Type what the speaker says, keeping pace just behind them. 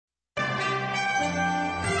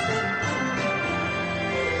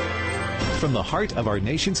From the heart of our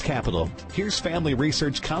nation's capital, here's Family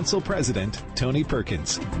Research Council President Tony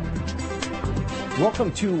Perkins.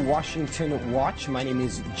 Welcome to Washington Watch. My name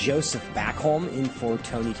is Joseph Backholm, in for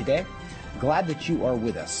Tony today. Glad that you are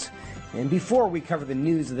with us. And before we cover the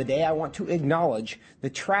news of the day, I want to acknowledge the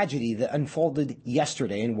tragedy that unfolded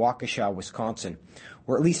yesterday in Waukesha, Wisconsin,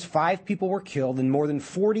 where at least 5 people were killed and more than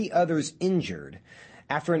 40 others injured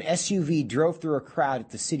after an SUV drove through a crowd at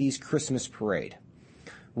the city's Christmas parade.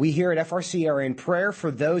 We here at FRC are in prayer for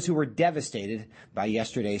those who were devastated by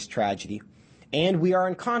yesterday's tragedy, and we are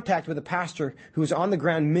in contact with a pastor who is on the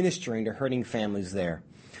ground ministering to hurting families there.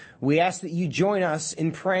 We ask that you join us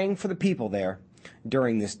in praying for the people there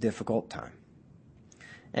during this difficult time.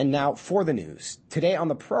 And now for the news. Today on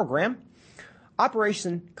the program,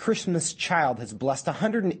 Operation Christmas Child has blessed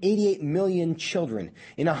 188 million children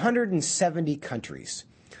in 170 countries.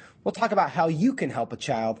 We'll talk about how you can help a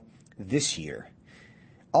child this year.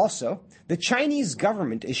 Also, the Chinese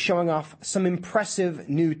government is showing off some impressive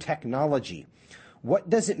new technology. What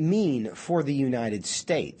does it mean for the United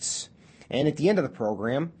States? And at the end of the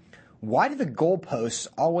program, why do the goalposts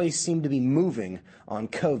always seem to be moving on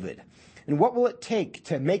COVID? And what will it take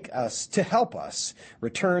to help us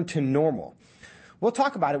return to normal? We'll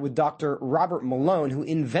talk about it with Dr. Robert Malone, who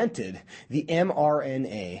invented the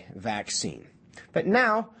mRNA vaccine. But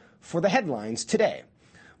now for the headlines today.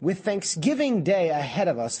 With Thanksgiving Day ahead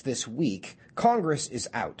of us this week, Congress is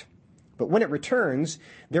out. But when it returns,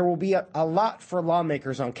 there will be a lot for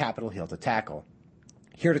lawmakers on Capitol Hill to tackle.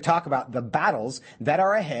 Here to talk about the battles that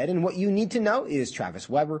are ahead and what you need to know is Travis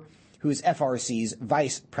Weber, who is FRC's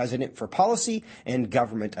Vice President for Policy and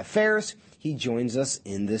Government Affairs. He joins us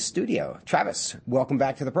in the studio. Travis, welcome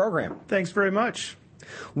back to the program. Thanks very much.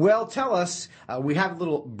 Well, tell us, we have a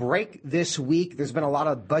little break this week. There's been a lot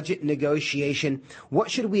of budget negotiation. What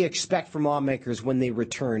should we expect from lawmakers when they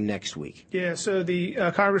return next week? Yeah, so the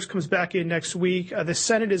Congress comes back in next week. The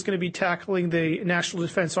Senate is going to be tackling the National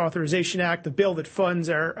Defense Authorization Act, the bill that funds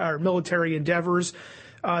our military endeavors.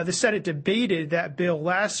 The Senate debated that bill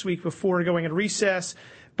last week before going in recess,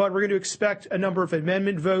 but we're going to expect a number of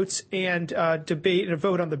amendment votes and debate and a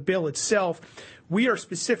vote on the bill itself. We are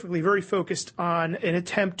specifically very focused on an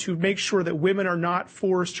attempt to make sure that women are not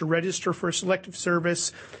forced to register for selective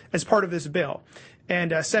service as part of this bill.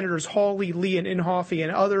 And Senators Hawley, Lee, and Inhofe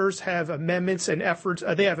and others have amendments and efforts.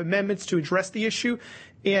 They have amendments to address the issue.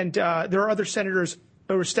 And there are other senators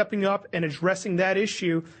who are stepping up and addressing that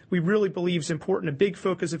issue. We really believe is important, a big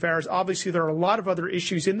focus of ours. Obviously, there are a lot of other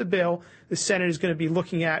issues in the bill the Senate is going to be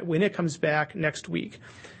looking at when it comes back next week.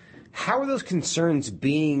 How are those concerns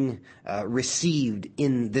being received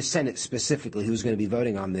in the Senate specifically, who's going to be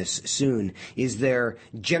voting on this soon? Is there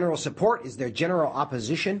general support? Is there general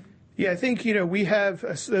opposition? Yeah, I think, we have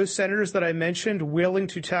those senators that I mentioned willing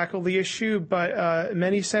to tackle the issue, but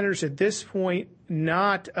many senators at this point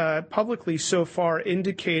not publicly so far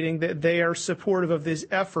indicating that they are supportive of this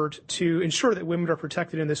effort to ensure that women are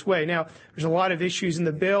protected in this way. Now, there's a lot of issues in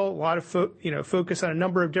the bill, a lot of focus on a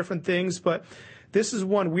number of different things, but this is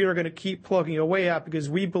one we are going to keep plugging away at because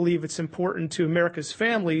we believe it's important to America's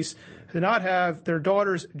families to not have their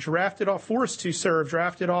daughters drafted off to serve.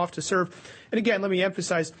 And again, let me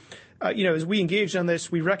emphasize, as we engage on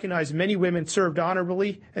this, we recognize many women served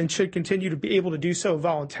honorably and should continue to be able to do so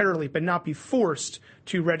voluntarily, but not be forced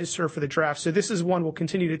to register for the draft. So this is one we'll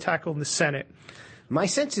continue to tackle in the Senate. My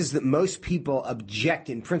sense is that most people object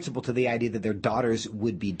in principle to the idea that their daughters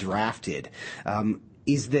would be drafted.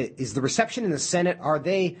 Is the reception in the Senate, are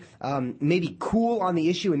they maybe cool on the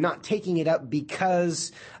issue and not taking it up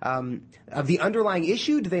because of the underlying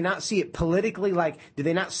issue? Do they not see it politically? Do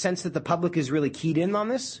they not sense that the public is really keyed in on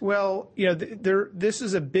this? Well, this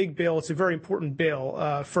is a big bill. It's a very important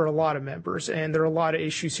bill for a lot of members, and there are a lot of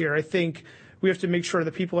issues here. I think we have to make sure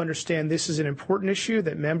that people understand this is an important issue,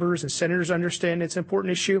 that members and senators understand it's an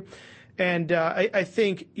important issue. And I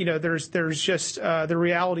think, there's just the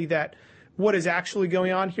reality that what is actually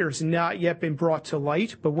going on here has not yet been brought to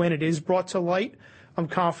light, but when it is brought to light, I'm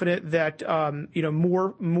confident that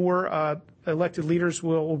more elected leaders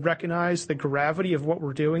will recognize the gravity of what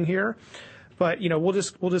we're doing here. But we'll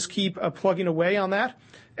just keep plugging away on that,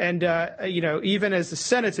 and even as the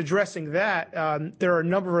Senate's addressing that, there are a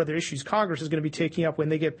number of other issues Congress is going to be taking up when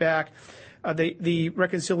they get back. The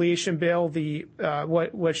reconciliation bill,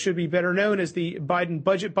 what should be better known as the Biden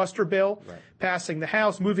budget buster bill, right, passing the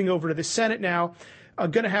House, moving over to the Senate now,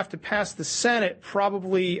 going to have to pass the Senate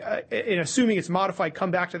probably, assuming it's modified, come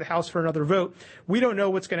back to the House for another vote. We don't know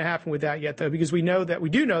what's going to happen with that yet, though, because we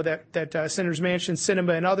do know that Senators Manchin,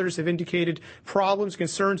 Sinema, and others have indicated problems,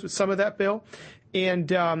 concerns with some of that bill.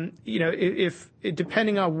 And, if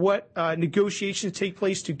depending on what negotiations take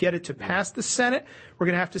place to get it to pass the Senate, we're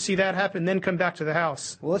going to have to see that happen, then come back to the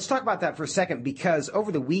House. Well, let's talk about that for a second, because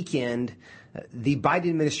over the weekend, the Biden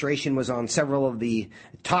administration was on several of the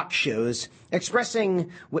talk shows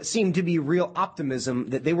expressing what seemed to be real optimism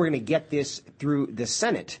that they were going to get this through the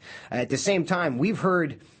Senate. At the same time, we've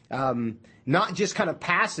heard not just kind of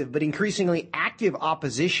passive, but increasingly active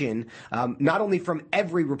opposition, not only from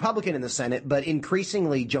every Republican in the Senate, but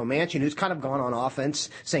increasingly Joe Manchin, who's kind of gone on offense,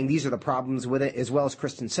 saying these are the problems with it, as well as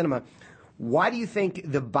Kristen Sinema. Why do you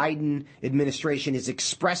think the Biden administration is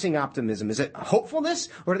expressing optimism? Is it hopefulness,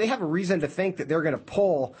 or do they have a reason to think that they're going to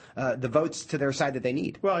pull the votes to their side that they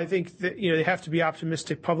need? Well, I think that they have to be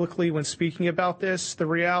optimistic publicly when speaking about this. The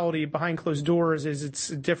reality behind closed doors is it's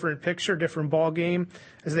a different picture, different ball game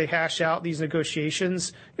as they hash out these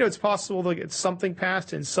negotiations. It's possible they'll get something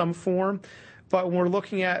passed in some form, but when we're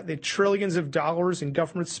looking at the trillions of dollars in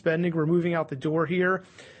government spending we're moving out the door here,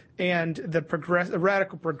 and the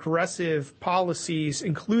radical progressive policies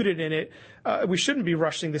included in it, we shouldn't be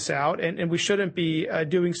rushing this out, and we shouldn't be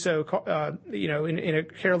doing so, in a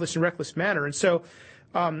careless and reckless manner. And so,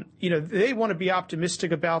 they want to be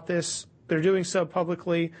optimistic about this. They're doing so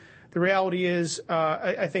publicly. The reality is,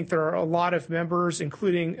 I think there are a lot of members,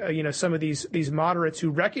 including some of these moderates,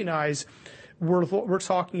 who recognize we're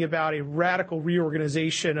talking about a radical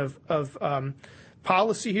reorganization of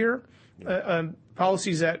policy here.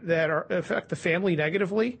 Policies that affect the family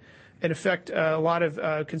negatively and affect a lot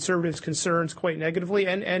of conservatives' concerns quite negatively,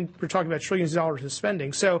 and we're talking about trillions of dollars of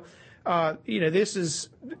spending. So, there's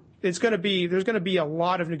going to be a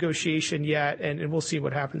lot of negotiation yet, and we'll see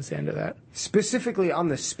what happens at the end of that. Specifically on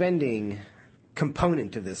the spending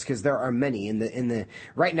component of this, because there are many in the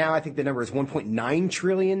right now, I think the number is 1.9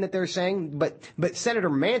 trillion that they're saying, but Senator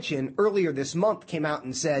Manchin earlier this month came out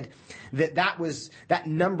and said that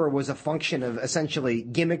number was a function of essentially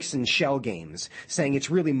gimmicks and shell games, saying it's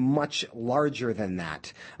really much larger than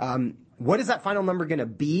that. What is that final number going to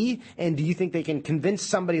be, and do you think they can convince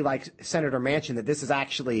somebody like Senator Manchin that this is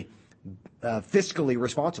actually fiscally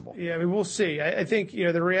responsible? Yeah, I mean, we'll see. I think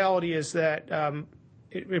the reality is that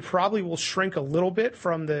it probably will shrink a little bit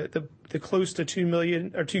from the close to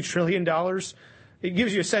 $2 trillion. It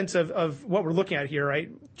gives you a sense of what we're looking at here, right?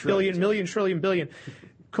 Trillion, million, trillion, billion.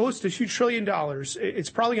 Close to $2 trillion. It's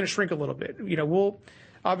probably going to shrink a little bit.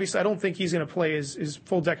 Obviously, I don't think he's going to play his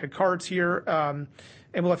full deck of cards here,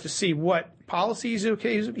 and we'll have to see what policies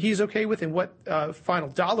he's okay with and what final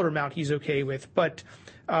dollar amount he's okay with. But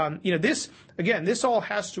this all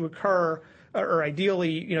has to occur. Or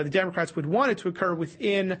ideally, the Democrats would want it to occur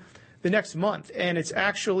within the next month. And it's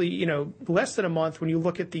actually, less than a month when you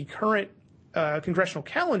look at the current congressional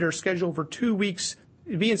calendar scheduled for 2 weeks,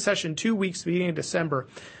 be in session 2 weeks, beginning of December,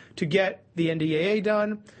 to get the NDAA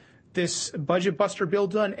done, this budget buster bill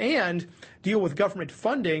done, and deal with government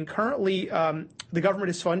funding. Currently, the government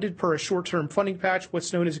is funded per a short-term funding patch,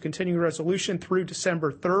 what's known as a continuing resolution, through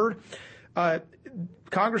December 3rd.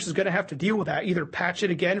 Congress is going to have to deal with that, either patch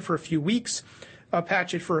it again for a few weeks,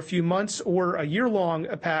 patch it for a few months, or a year-long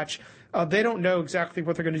patch. They don't know exactly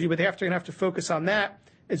what they're going to do, but they're going to have to focus on that,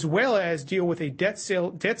 as well as deal with a debt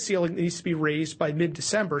ceiling that needs to be raised by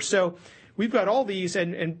mid-December. So we've got all these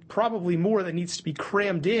and probably more that needs to be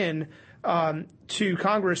crammed in to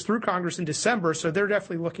Congress, through Congress in December. So they're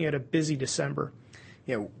definitely looking at a busy December.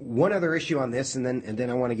 Yeah, one other issue on this, and then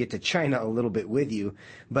I want to get to China a little bit with you,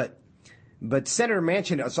 but Senator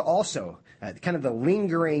Manchin is also kind of the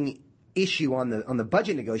lingering issue on the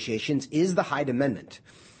budget negotiations is the Hyde Amendment,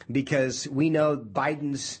 because we know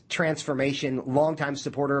Biden's transformation, longtime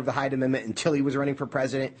supporter of the Hyde Amendment until he was running for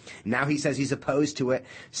president. Now he says he's opposed to it.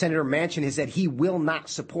 Senator Manchin has said he will not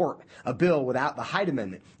support a bill without the Hyde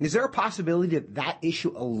Amendment. Is there a possibility that that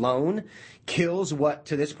issue alone kills what,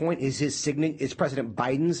 to this point, is is President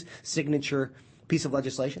Biden's signature piece of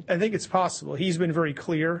legislation? I think it's possible. He's been very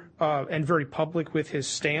clear and very public with his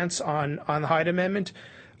stance on the Hyde Amendment.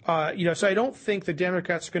 So I don't think the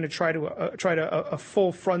Democrats are going to try a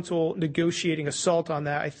full frontal negotiating assault on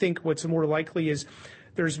that. I think what's more likely is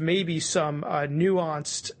there's maybe some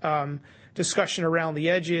nuanced discussion around the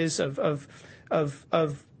edges of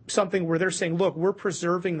something where they're saying, look, we're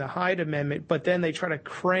preserving the Hyde Amendment, but then they try to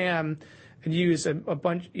cram and use a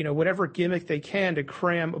bunch, whatever gimmick they can to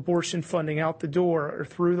cram abortion funding out the door or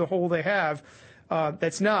through the hole they have.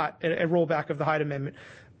 That's not a rollback of the Hyde Amendment.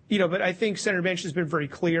 But I think Senator Manchin has been very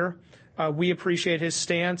clear. We appreciate his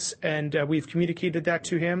stance, and we've communicated that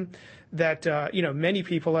to him, that many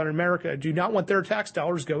people in America do not want their tax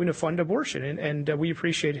dollars going to fund abortion, and we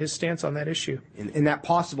appreciate his stance on that issue. And that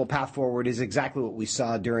possible path forward is exactly what we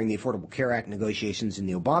saw during the Affordable Care Act negotiations in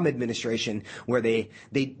the Obama administration, where they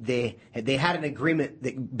had an agreement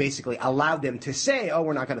that basically allowed them to say, oh,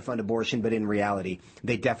 we're not going to fund abortion, but in reality,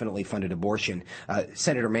 they definitely funded abortion.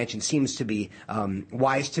 Senator Manchin seems to be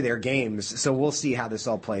wise to their games, so we'll see how this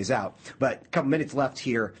all plays out. But a couple minutes left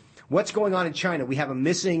here. What's going on in China? We have a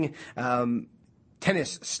missing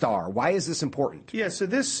tennis star. Why is this important? Yeah, so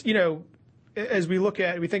this, as we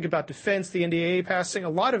think about defense, the NDAA passing, a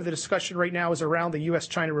lot of the discussion right now is around the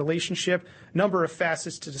U.S.-China relationship. Number of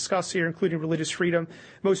facets to discuss here, including religious freedom.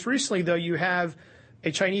 Most recently, though, you have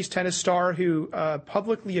a Chinese tennis star who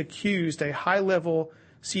publicly accused a high-level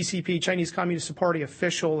CCP, Chinese Communist Party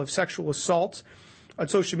official, of sexual assault on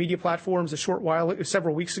social media platforms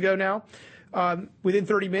several weeks ago now. Within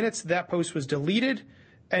 30 minutes, that post was deleted,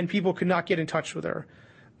 and people could not get in touch with her.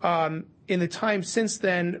 In the time since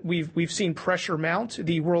then, we've seen pressure mount.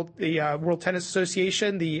 The World Tennis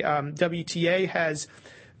Association, the WTA, has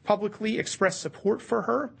publicly expressed support for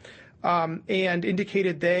her and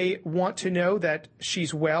indicated they want to know that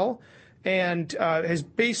she's well, and has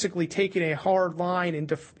basically taken a hard line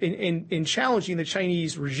in challenging the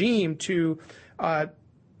Chinese regime to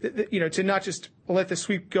not just let the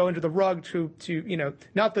sweep go into the rug,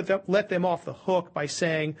 not let them off the hook by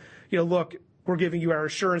saying, look, we're giving you our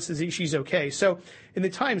assurances that she's okay. So in the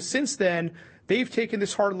time since then, they've taken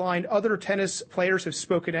this hard line. Other tennis players have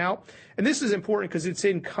spoken out. And this is important because it's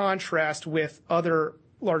in contrast with other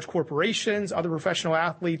large corporations, other professional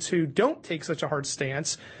athletes who don't take such a hard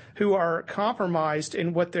stance, who are compromised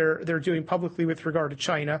in what they're doing publicly with regard to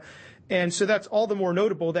China. And so that's all the more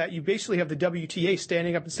notable that you basically have the WTA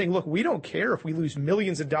standing up and saying, look, we don't care if we lose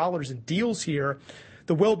millions of dollars in deals here.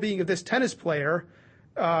 The well-being of this tennis player,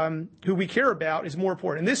 who we care about, is more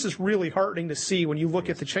important. And this is really heartening to see when you look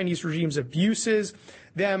at the Chinese regime's abuses,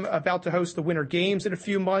 them about to host the Winter Games in a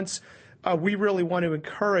few months. We really want to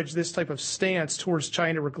encourage this type of stance towards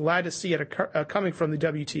China. We're glad to see it coming from the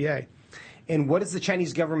WTA. And what is the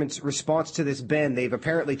Chinese government's response to this, Ben? They've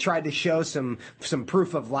apparently tried to show some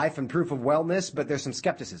proof of life and proof of wellness, but there's some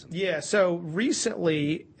skepticism. Yeah, so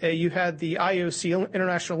recently you had the IOC,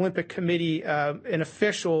 International Olympic Committee, an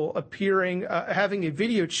official appearing, having a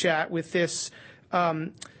video chat with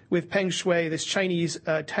with Peng Shuai, this Chinese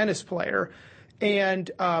tennis player.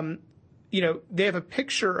 And they have a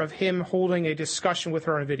picture of him holding a discussion with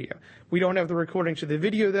her on video. We don't have the recording to the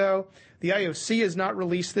video, though. The IOC has not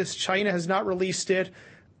released this. China has not released it.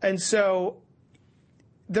 And so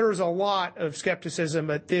there's a lot of skepticism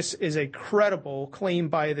that this is a credible claim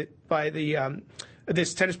by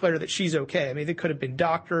this tennis player that she's okay. I mean, it could have been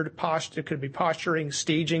doctored, it could be posturing,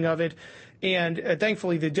 staging of it. And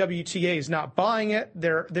thankfully, the WTA is not buying it.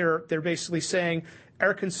 They're basically saying,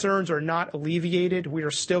 our concerns are not alleviated. We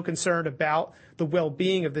are still concerned about the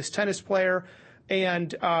well-being of this tennis player.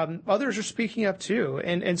 And others are speaking up, too.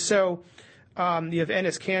 And so you have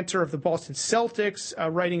Enes Kanter of the Boston Celtics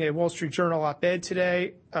writing a Wall Street Journal op-ed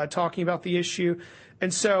today talking about the issue.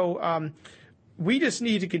 And so we just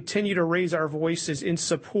need to continue to raise our voices in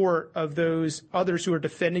support of those others who are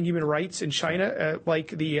defending human rights in China, like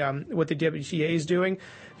what the WTA is doing,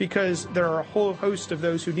 because there are a whole host of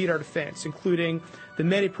those who need our defense, including the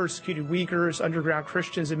many persecuted Uyghurs, underground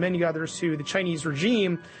Christians, and many others who the Chinese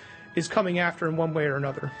regime is coming after in one way or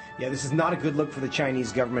another. Yeah, this is not a good look for the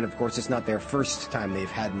Chinese government. Of course, it's not their first time they've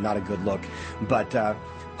had not a good look. But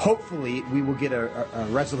hopefully we will get a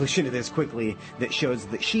resolution to this quickly that shows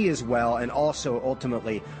that she is well, and also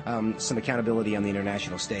ultimately some accountability on the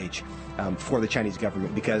international stage for the Chinese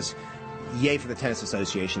government, because yay for the Tennis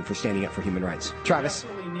Association for standing up for human rights. Travis,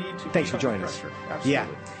 thanks for joining us. Absolutely. Yeah.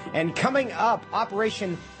 And coming up,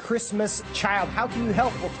 Operation Christmas Child. How can you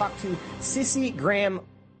help? We'll talk to Sissy Graham.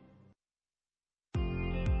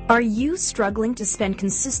 Are you struggling to spend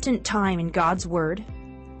consistent time in God's Word?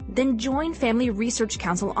 Then join Family Research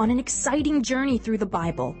Council on an exciting journey through the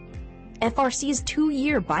Bible. FRC's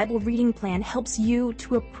 2-year Bible reading plan helps you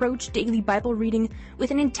to approach daily Bible reading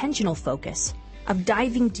with an intentional focus of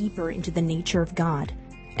diving deeper into the nature of God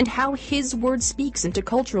and how His Word speaks into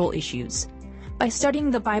cultural issues. By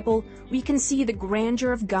studying the Bible, we can see the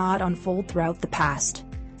grandeur of God unfold throughout the past.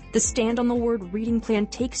 The Stand on the Word reading plan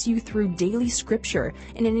takes you through daily scripture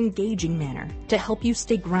in an engaging manner to help you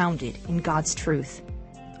stay grounded in God's truth.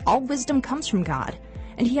 All wisdom comes from God,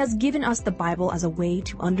 and He has given us the Bible as a way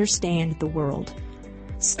to understand the world.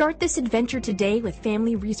 Start this adventure today with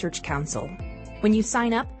Family Research Council. When you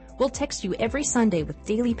sign up, We'll text you every Sunday with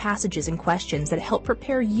daily passages and questions that help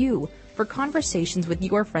prepare you for conversations with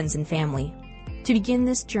your friends and family. To begin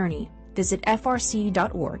this journey, visit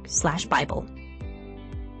frc.org/Bible.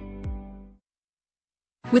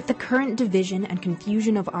 With the current division and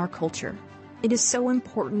confusion of our culture, it is so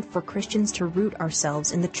important for Christians to root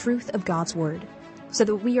ourselves in the truth of God's Word, so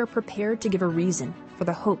that we are prepared to give a reason for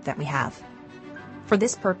the hope that we have. For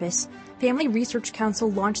this purpose, Family Research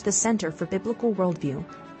Council launched the Center for Biblical Worldview.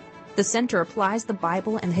 The center applies the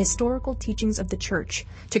Bible and the historical teachings of the Church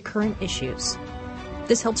to current issues.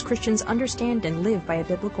 This helps Christians understand and live by a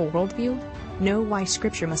biblical worldview, know why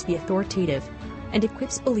Scripture must be authoritative, and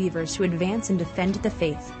equips believers to advance and defend the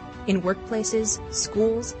faith in workplaces,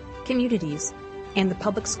 schools, communities, and the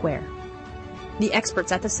public square. The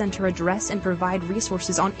experts at the center address and provide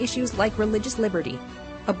resources on issues like religious liberty,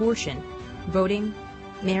 abortion, voting,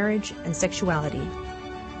 marriage, and sexuality.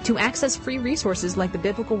 To access free resources like the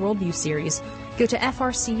Biblical Worldview series, go to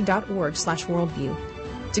frc.org/worldview.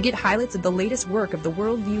 To get highlights of the latest work of the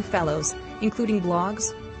Worldview Fellows, including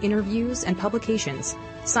blogs, interviews, and publications,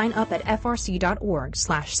 sign up at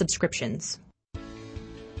frc.org/subscriptions.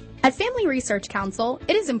 At Family Research Council,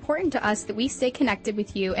 it is important to us that we stay connected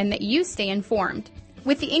with you and that you stay informed.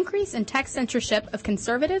 With the increase in tech censorship of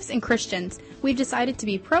conservatives and Christians, we've decided to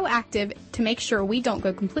be proactive to make sure we don't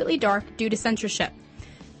go completely dark due to censorship.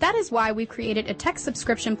 That is why we created a tech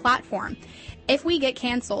subscription platform. If we get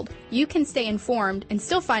canceled, you can stay informed and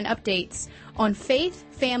still find updates on faith,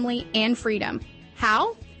 family, and freedom.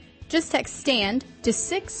 How? Just text STAND to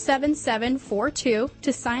 67742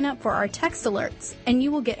 to sign up for our text alerts, and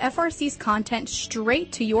you will get FRC's content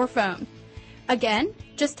straight to your phone. Again,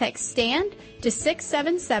 just text STAND to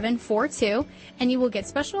 67742, and you will get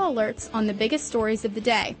special alerts on the biggest stories of the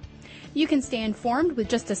day. You can stay informed with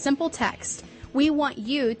just a simple text. We want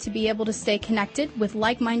you to be able to stay connected with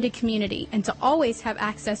like-minded community and to always have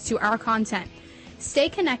access to our content. Stay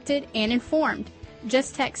connected and informed.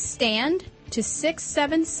 Just text STAND to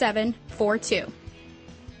 67742.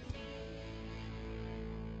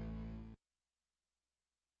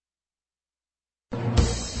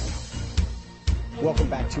 Welcome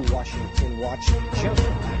back to Washington Watch.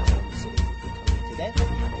 Today,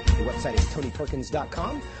 the website is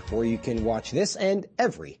tonyperkins.com, where you can watch this and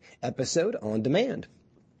every episode on demand.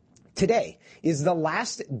 Today is the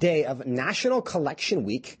last day of National Collection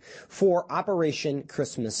Week for Operation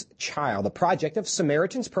Christmas Child, a project of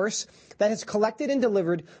Samaritan's Purse that has collected and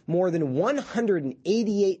delivered more than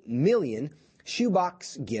 188 million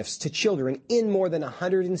shoebox gifts to children in more than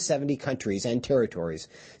 170 countries and territories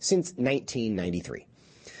since 1993.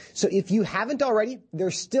 So if you haven't already,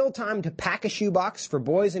 there's still time to pack a shoebox for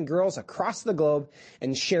boys and girls across the globe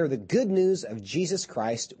and share the good news of Jesus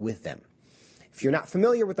Christ with them. If you're not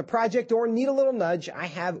familiar with the project or need a little nudge, I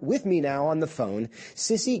have with me now on the phone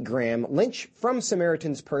Sissy Graham Lynch from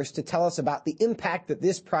Samaritan's Purse to tell us about the impact that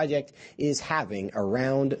this project is having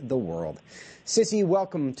around the world. Sissy,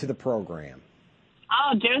 welcome to the program.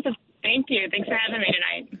 Oh, Joseph, thank you. Thanks for having me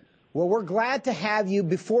tonight. Well, we're glad to have you.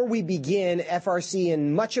 Before we begin, FRC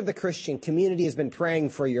and much of the Christian community has been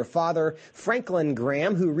praying for your father, Franklin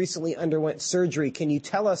Graham, who recently underwent surgery. Can you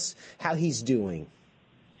tell us how he's doing?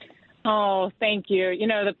 Oh, thank you. You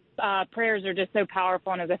know, the prayers are just so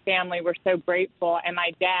powerful, and as a family, we're so grateful. And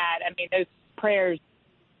my dad, I mean, those prayers,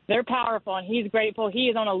 they're powerful, and he's grateful. He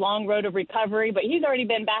is on a long road of recovery, but he's already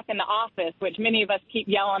been back in the office, which many of us keep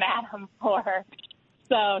yelling at him for.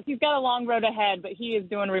 So he's got a long road ahead, but he is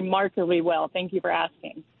doing remarkably well. Thank you for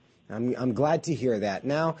asking. I'm glad to hear that.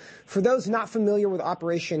 Now, for those not familiar with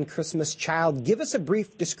Operation Christmas Child, give us a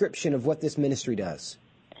brief description of what this ministry does.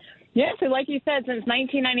 Yeah, so like you said, since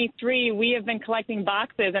 1993, we have been collecting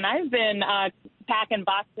boxes, and I've been packing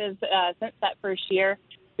boxes since that first year.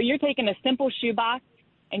 But you're taking a simple shoebox,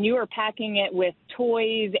 and you are packing it with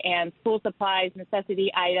toys and school supplies,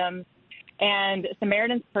 necessity items. And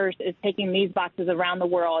Samaritan's Purse is taking these boxes around the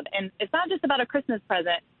world. And it's not just about a Christmas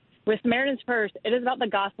present. With Samaritan's Purse, it is about the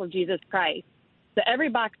gospel of Jesus Christ. So every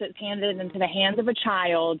box that's handed into the hands of a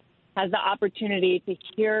child has the opportunity to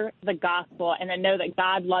hear the gospel and to know that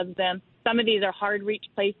God loves them. Some of these are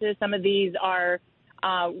hard-reached places. Some of these are,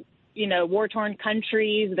 war-torn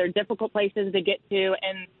countries. They're difficult places to get to.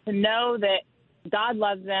 And to know that God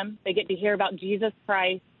loves them, they get to hear about Jesus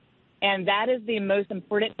Christ. And that is the most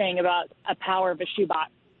important thing about a power of a shoebox.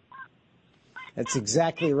 That's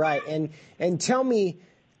exactly right. And tell me,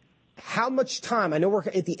 how much time, I know we're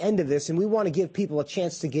at the end of this, and we want to give people a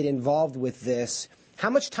chance to get involved with this. How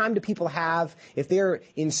much time do people have if they're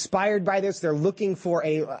inspired by this, they're looking for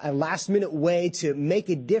a last-minute way to make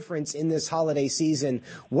a difference in this holiday season?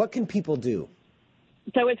 What can people do?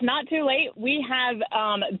 So it's not too late. We have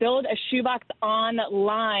build a shoebox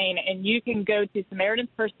online, and you can go to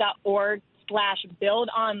SamaritansPurse.org/build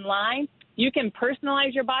online. You can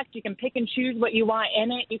personalize your box. You can pick and choose what you want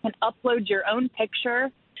in it. You can upload your own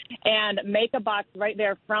picture and make a box right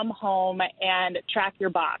there from home and track your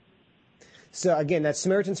box. So again, that's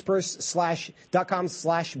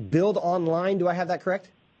SamaritansPurse.com/build online. Do I have that correct?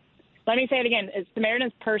 Let me say it again. It's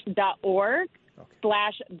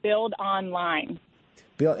SamaritansPurse.org/build online.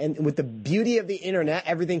 And with the beauty of the internet,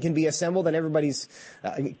 everything can be assembled and everybody's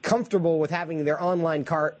comfortable with having their online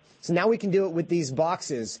cart. So now we can do it with these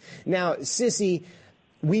boxes. Now, Sissy,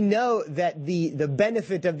 we know that the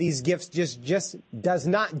benefit of these gifts just does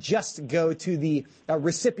not just go to the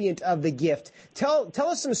recipient of the gift. Tell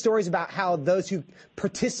us some stories about how those who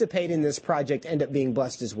participate in this project end up being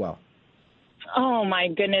blessed as well. Oh, my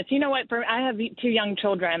goodness. You know what? I have 2 young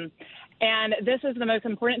children. And this is the most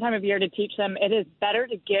important time of year to teach them it is better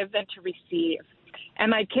to give than to receive.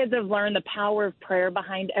 And my kids have learned the power of prayer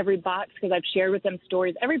behind every box because I've shared with them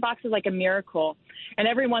stories. Every box is like a miracle, and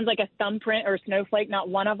everyone's like a thumbprint or a snowflake. Not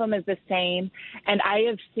one of them is the same. And I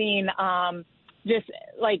have seen just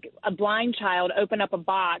like a blind child open up a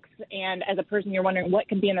box, and as a person, you're wondering what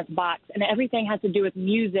could be in this box. And everything has to do with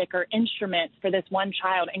music or instruments for this one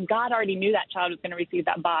child. And God already knew that child was going to receive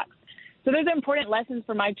that box. So those are important lessons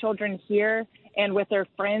for my children here and with their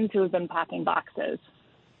friends who have been packing boxes.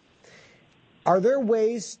 Are there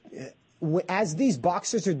ways, as these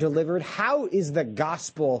boxes are delivered, how is the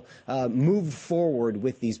gospel moved forward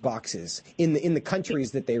with these boxes in the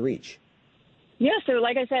countries that they reach? Yeah, so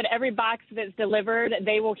like I said, every box that's delivered,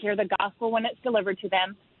 they will hear the gospel when it's delivered to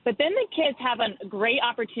them. But then the kids have a great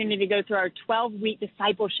opportunity to go through our 12-week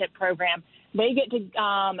discipleship program. They get to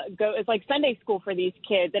go, it's like Sunday school for these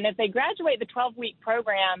kids. And if they graduate the 12-week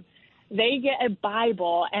program, they get a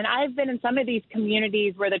Bible. And I've been in some of these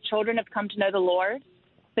communities where the children have come to know the Lord.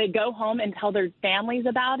 They go home and tell their families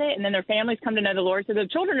about it, and then their families come to know the Lord. So the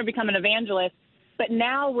children are becoming evangelists. But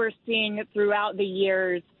now we're seeing throughout the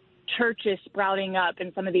years churches sprouting up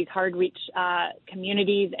in some of these hard-reach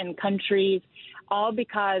communities and countries, all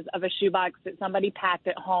because of a shoebox that somebody packed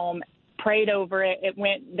at home, prayed over it.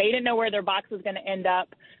 They didn't know where their box was going to end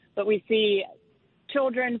up, but we see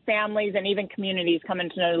children, families, and even communities coming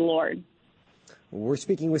to know the Lord. We're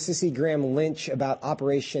speaking with Sissy Graham Lynch about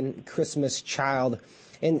Operation Christmas Child.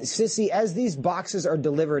 And Sissy, as these boxes are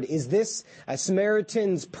delivered, is this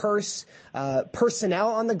Samaritan's Purse personnel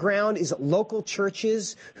on the ground? Is it local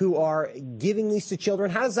churches who are giving these to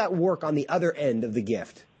children? How does that work on the other end of the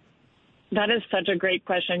gift? That is such a great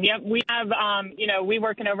question. Yep, we have, we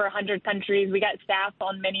work in over 100 countries. We got staff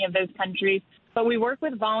on many of those countries, but we work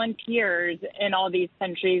with volunteers in all these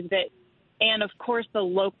countries and of course the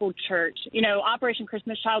local church. Operation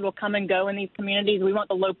Christmas Child will come and go in these communities. We want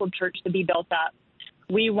the local church to be built up.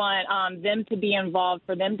 We want them to be involved,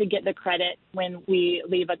 for them to get the credit when we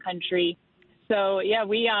leave a country. So yeah,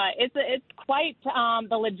 it's quite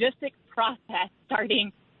the logistics process,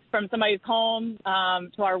 starting from somebody's home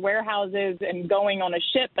to our warehouses and going on a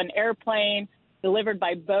ship, an airplane, delivered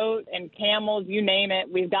by boat and camels, you name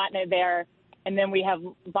it. We've gotten it there. And then we have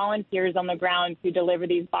volunteers on the ground to deliver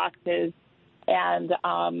these boxes. And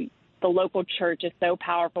the local church is so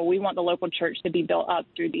powerful. We want the local church to be built up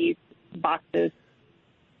through these boxes.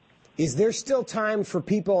 Is there still time for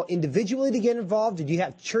people individually to get involved? Did you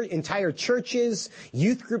have entire churches,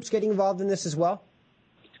 youth groups getting involved in this as well?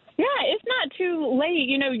 Yeah, it's not too late.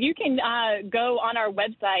 You can go on our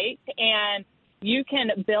website and you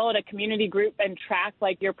can build a community group and track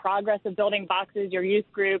your progress of building boxes, your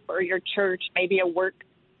youth group or your church, maybe a work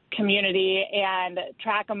community, and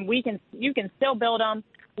track them. You can still build them.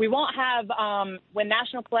 We won't have, when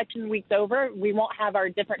National Collection Week's over, we won't have our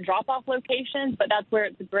different drop-off locations, but that's where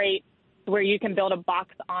it's great, where you can build a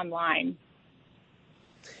box online.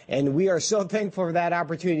 And we are so thankful for that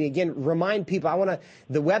opportunity. Again, remind people,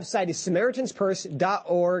 the website is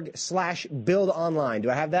SamaritansPurse.org/build online. Do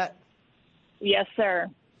I have that? Yes, sir.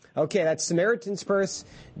 Okay, that's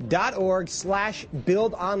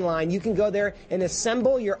SamaritansPurse.org/build online. You can go there and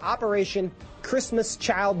assemble your Operation Christmas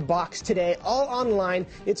Child box today, all online.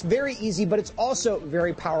 It's very easy, but it's also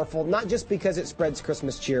very powerful, not just because it spreads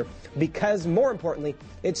Christmas cheer, because more importantly,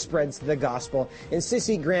 it spreads the gospel. And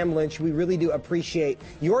Sissy Graham Lynch, we really do appreciate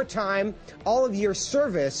your time, all of your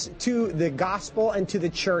service to the gospel and to the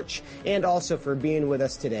church, and also for being with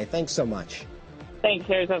us today. Thanks so much. Thanks,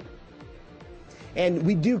 Joseph. And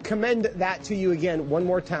we do commend that to you again one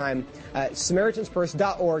more time.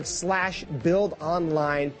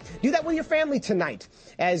 SamaritansPurse.org/buildonline. Do that with your family tonight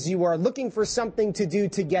as you are looking for something to do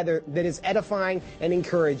together that is edifying and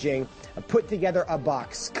encouraging. Put together a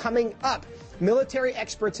box. Coming up, military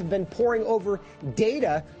experts have been poring over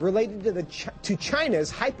data related to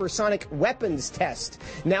China's hypersonic weapons test.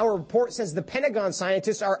 Now a report says the Pentagon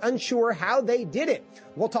scientists are unsure how they did it.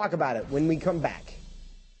 We'll talk about it when we come back.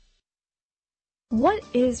 What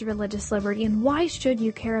is religious liberty and why should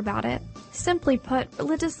you care about it? Simply put,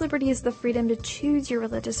 religious liberty is the freedom to choose your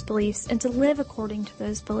religious beliefs and to live according to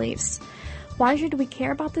those beliefs. Why should we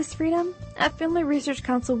care about this freedom? At Family Research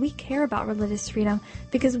Council, we care about religious freedom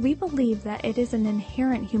because we believe that it is an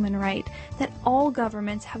inherent human right that all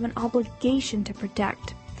governments have an obligation to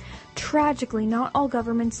protect. Tragically, not all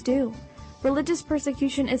governments do. Religious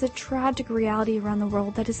persecution is a tragic reality around the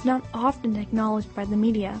world that is not often acknowledged by the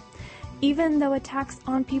media, even though attacks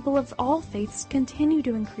on people of all faiths continue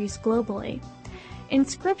to increase globally. In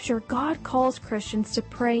Scripture, God calls Christians to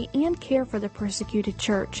pray and care for the persecuted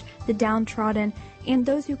church, the downtrodden, and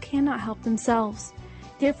those who cannot help themselves.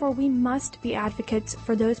 Therefore, we must be advocates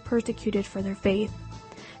for those persecuted for their faith.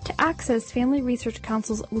 To access Family Research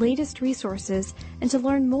Council's latest resources and to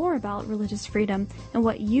learn more about religious freedom and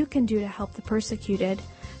what you can do to help the persecuted,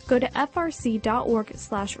 go to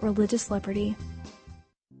frc.org/religiousliberty.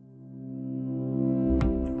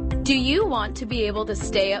 Do you want to be able to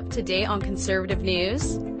stay up to date on conservative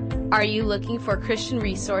news? Are you looking for Christian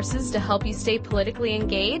resources to help you stay politically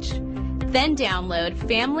engaged? Then download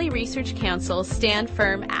Family Research Council's Stand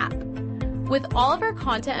Firm app. With all of our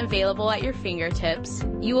content available at your fingertips,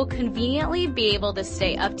 you will conveniently be able to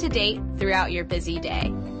stay up to date throughout your busy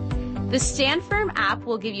day. The Stand Firm app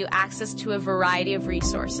will give you access to a variety of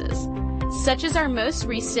resources, such as our most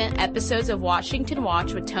recent episodes of Washington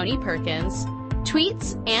Watch with Tony Perkins,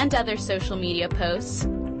 tweets and other social media posts,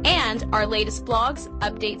 and our latest blogs,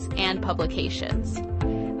 updates, and publications.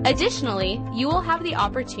 Additionally, you will have the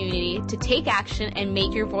opportunity to take action and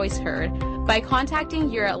make your voice heard by contacting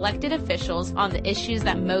your elected officials on the issues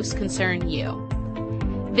that most concern you.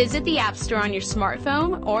 Visit the App Store on your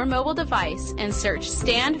smartphone or mobile device and search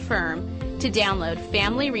Stand Firm to download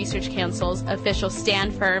Family Research Council's official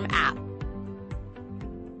Stand Firm app.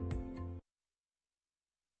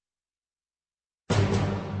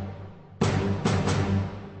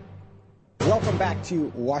 Welcome back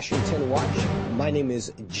to Washington Watch. My name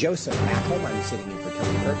is Joseph Backholm. I'm sitting in for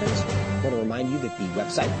Tony Perkins. I want to remind you that the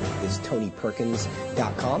website is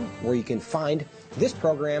tonyperkins.com, where you can find this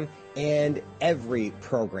program and every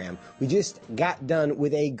program. We just got done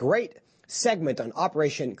with a great segment on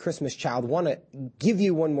Operation Christmas Child. Want to give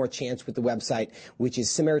you one more chance with the website, which is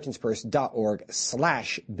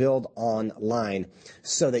SamaritansPurse.org/buildonline,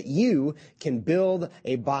 so that you can build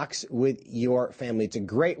a box with your family. It's a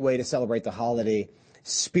great way to celebrate the holiday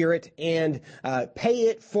spirit and pay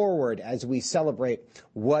it forward as we celebrate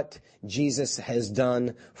what Jesus has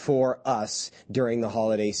done for us during the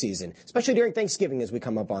holiday season, especially during Thanksgiving as we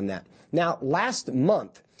come up on that. Now, last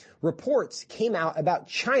month, reports came out about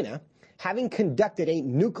China having conducted a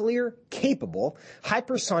nuclear-capable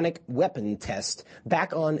hypersonic weapon test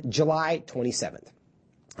back on July 27th.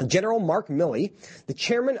 General Mark Milley, the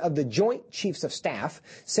chairman of the Joint Chiefs of Staff,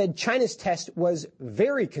 said China's test was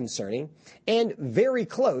very concerning and very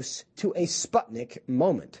close to a Sputnik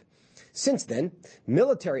moment. Since then,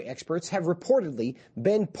 military experts have reportedly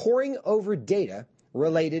been poring over data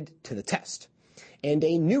related to the test. And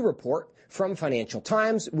a new report from Financial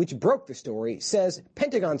Times, which broke the story, says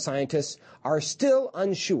Pentagon scientists are still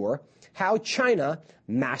unsure how China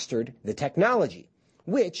mastered the technology,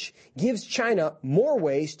 which gives China more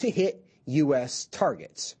ways to hit U.S.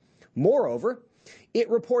 targets. Moreover, it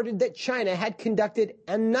reported that China had conducted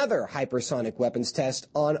another hypersonic weapons test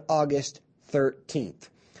on August 13th.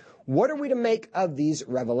 What are we to make of these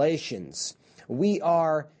revelations? We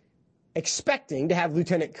are expecting to have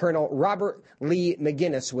Lieutenant Colonel Robert Lee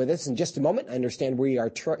McGinnis with us in just a moment. I understand we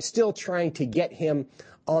are still trying to get him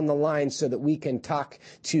on the line so that we can talk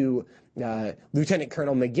to Lieutenant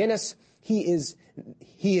Colonel McGinnis. He is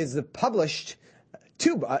the published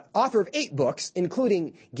author of 8 books,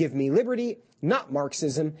 including Give Me Liberty, Not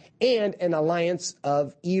Marxism, and An Alliance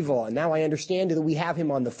of Evil. And now I understand that we have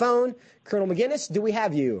him on the phone. Colonel McGinnis, do we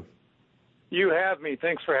have you? You have me.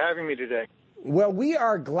 Thanks for having me today. Well, we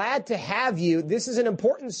are glad to have you. This is an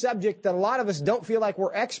important subject that a lot of us don't feel like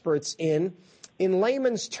we're experts in. In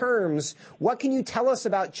layman's terms, what can you tell us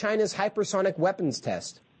about China's hypersonic weapons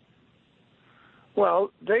test?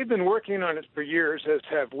 Well, they've been working on it for years, as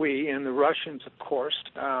have we, and the Russians, of course.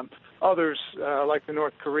 Others, like the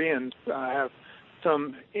North Koreans, have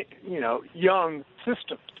some, young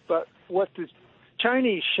systems. But what the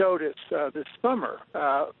Chinese showed us this summer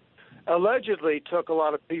allegedly took a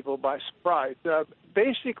lot of people by surprise.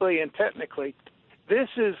 Basically and technically, this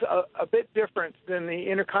is a bit different than the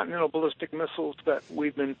intercontinental ballistic missiles that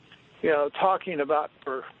we've been, talking about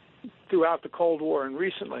throughout the Cold War and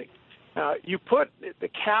recently. You put the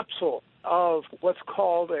capsule of what's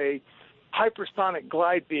called a hypersonic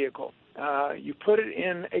glide vehicle. You put it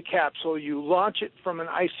in a capsule, you launch it from an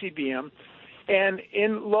ICBM, and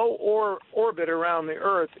in low orbit around the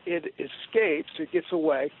Earth, it escapes, it gets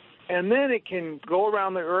away, and then it can go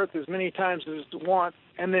around the Earth as many times as it wants,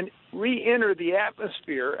 and then re-enter the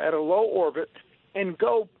atmosphere at a low orbit and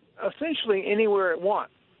go essentially anywhere it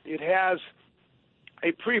wants. It has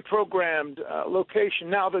a pre-programmed location.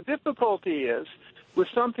 Now, the difficulty is with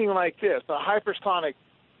something like this, a hypersonic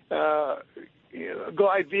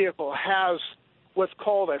glide vehicle has what's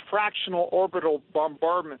called a fractional orbital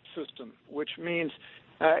bombardment system, which means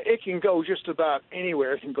it can go just about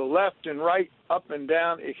anywhere. It can go left and right, up and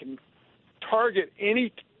down. It can target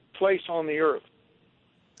any place on the Earth.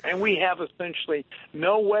 And we have essentially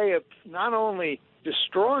no way of not only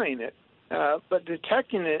destroying it, but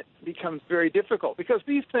detecting it becomes very difficult because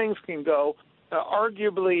these things can go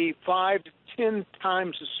arguably 5 to 10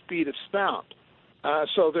 times the speed of sound.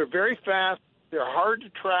 So they're very fast, they're hard to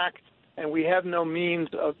track, and we have no means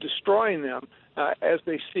of destroying them as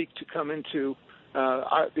they seek to come into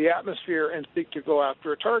the atmosphere and seek to go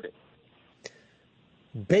after a target.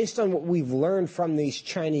 Based on what we've learned from these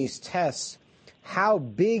Chinese tests, how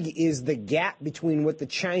big is the gap between what the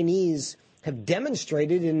Chinese have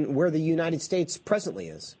demonstrated and where the United States presently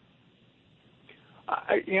is?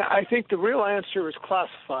 I think the real answer is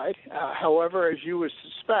classified. However, as you would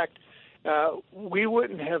suspect, we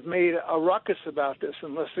wouldn't have made a ruckus about this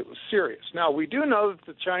unless it was serious. Now, we do know that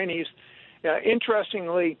the Chinese,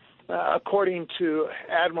 interestingly, according to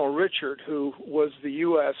Admiral Richard, who was the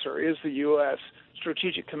U.S. or is the U.S.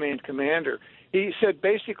 Strategic Command Commander, he said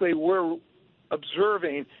basically we're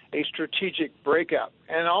observing a strategic breakout.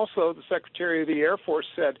 And also the Secretary of the Air Force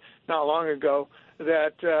said not long ago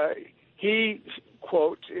that he,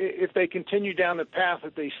 quote, if they continue down the path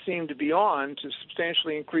that they seem to be on to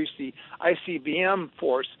substantially increase the ICBM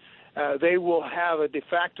force, they will have a de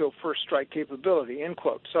facto first strike capability, end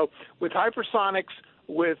quote. So with hypersonics,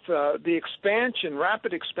 with the expansion,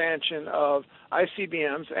 rapid expansion of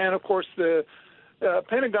ICBMs, and of course the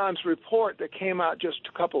Pentagon's report that came out just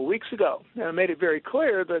a couple of weeks ago made it very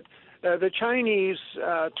clear that the Chinese,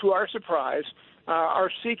 to our surprise,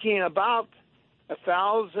 are seeking about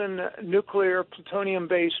 1,000 nuclear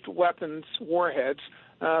plutonium-based weapons warheads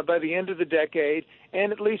by the end of the decade,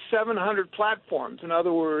 and at least 700 platforms. In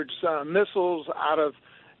other words, missiles out of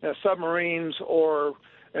submarines or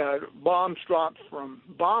bombs dropped from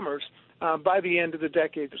bombers by the end of the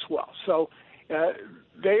decade as well. So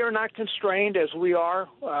they are not constrained, as we are,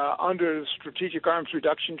 under the Strategic Arms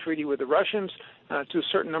Reduction Treaty with the Russians, to a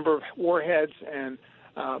certain number of warheads and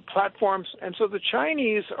platforms. And so the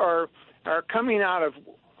Chinese are coming out of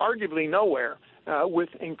arguably nowhere with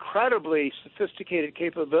incredibly sophisticated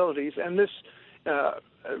capabilities, and this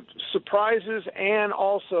surprises and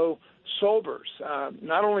also sobers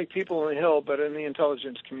not only people on the Hill, but in the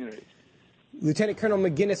intelligence community. Lieutenant Colonel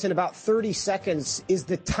McGinnis, in about 30 seconds, is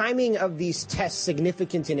the timing of these tests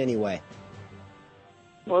significant in any way?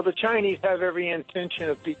 Well, the Chinese have every intention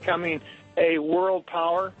of becoming a world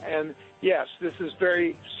power, and yes, this is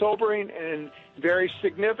very sobering and very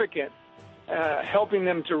significant, helping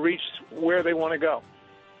them to reach where they want to go.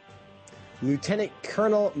 Lieutenant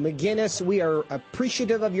Colonel McGinnis, we are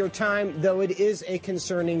appreciative of your time, though it is a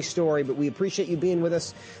concerning story, but we appreciate you being with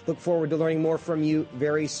us. Look forward to learning more from you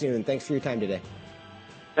very soon. Thanks for your time today.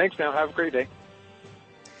 Thanks, now. Have a great day.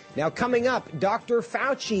 Now, coming up, Dr.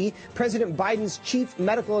 Fauci, President Biden's chief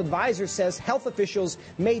medical advisor, says health officials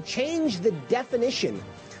may change the definition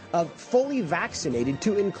of fully vaccinated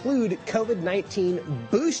to include COVID-19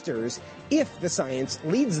 boosters if the science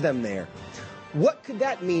leads them there. What could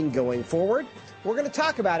that mean going forward? We're going to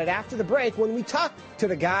talk about it after the break when we talk to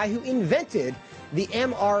the guy who invented the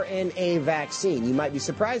mRNA vaccine. You might be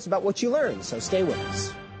surprised about what you learn, so stay with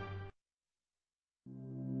us.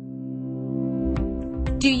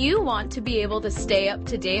 Do you want to be able to stay up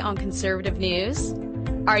to date on conservative news?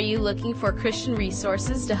 Are you looking for Christian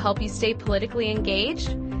resources to help you stay politically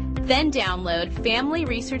engaged? Then download Family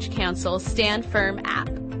Research Council's Stand Firm app.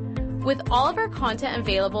 With all of our content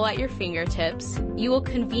available at your fingertips, you will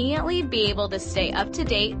conveniently be able to stay up to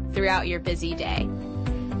date throughout your busy day.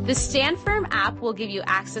 The Stand Firm app will give you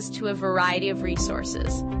access to a variety of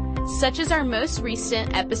resources. such as our most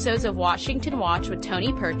recent episodes of Washington Watch with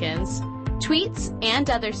Tony Perkins, tweets and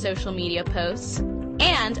other social media posts,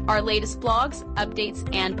 and our latest blogs, updates,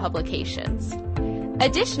 and publications.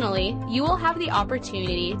 Additionally, you will have the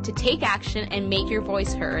opportunity to take action and make your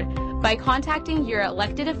voice heard by contacting your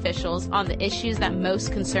elected officials on the issues that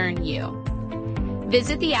most concern you.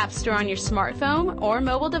 Visit the App Store on your smartphone or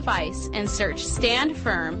mobile device and search Stand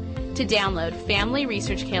Firm to download Family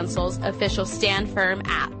Research Council's official Stand Firm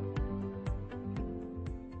app.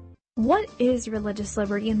 What is religious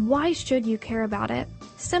liberty and why should you care about it?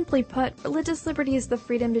 Simply put, religious liberty is the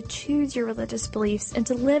freedom to choose your religious beliefs and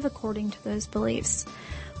to live according to those beliefs.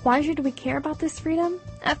 Why should we care about this freedom?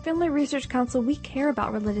 At Family Research Council, we care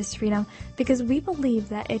about religious freedom because we believe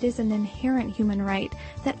that it is an inherent human right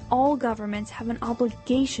that all governments have an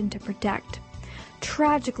obligation to protect.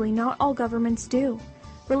 Tragically, not all governments do.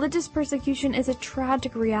 Religious persecution is a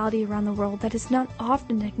tragic reality around the world that is not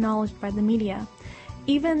often acknowledged by the media,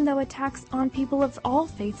 even though attacks on people of all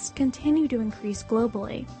faiths continue to increase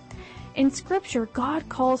globally. In Scripture, God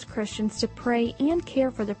calls Christians to pray and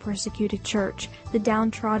care for the persecuted church, the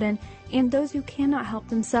downtrodden, and those who cannot help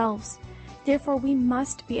themselves. Therefore, we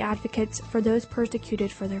must be advocates for those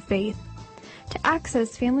persecuted for their faith. To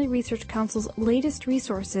access Family Research Council's latest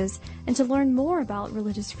resources and to learn more about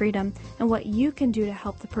religious freedom and what you can do to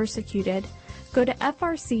help the persecuted, go to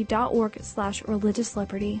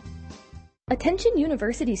frc.org/religiousliberty. Attention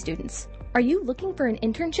university students. Are you looking for an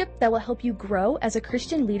internship that will help you grow as a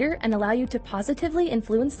Christian leader and allow you to positively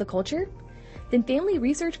influence the culture? Then Family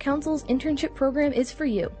Research Council's internship program is for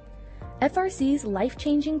you. FRC's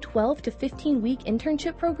life-changing 12 to 15-week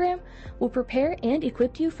internship program will prepare and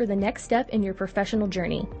equip you for the next step in your professional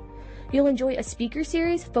journey. You'll enjoy a speaker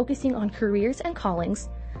series focusing on careers and callings,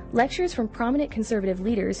 lectures from prominent conservative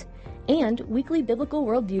leaders, and weekly biblical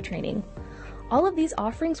worldview training. All of these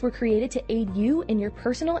offerings were created to aid you in your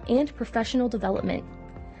personal and professional development.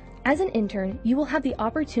 As an intern, you will have the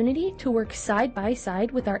opportunity to work side by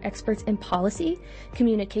side with our experts in policy,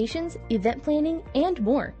 communications, event planning, and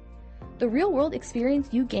more. The real-world experience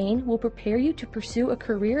you gain will prepare you to pursue a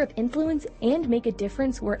career of influence and make a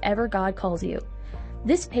difference wherever God calls you.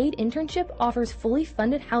 This paid internship offers fully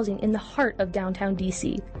funded housing in the heart of downtown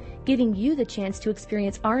DC, giving you the chance to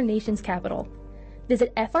experience our nation's capital.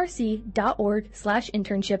 Visit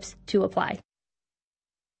frc.org/internships to apply.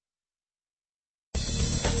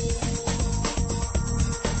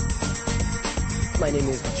 My name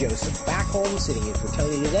is Joseph Backholm, sitting in for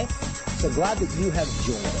Tony today. So glad that you have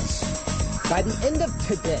joined us. By the end of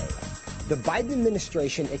today, the Biden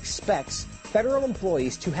administration expects federal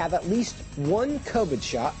employees to have at least one COVID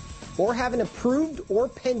shot or have an approved or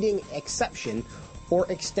pending exception or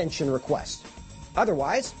extension request.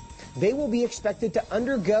 Otherwise, they will be expected to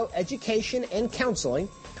undergo education and counseling,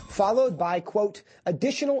 followed by, quote,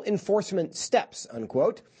 additional enforcement steps,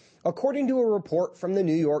 unquote, according to a report from the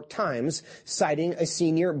New York Times citing a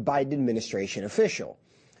senior Biden administration official.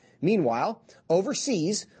 Meanwhile,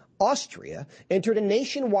 overseas, Austria entered a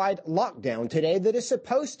nationwide lockdown today that is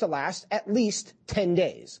supposed to last at least 10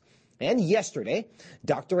 days. And yesterday,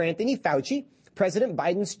 Dr. Anthony Fauci, President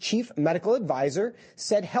Biden's chief medical advisor,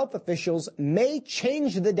 said health officials may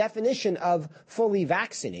change the definition of fully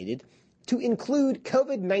vaccinated to include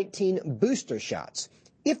COVID-19 booster shots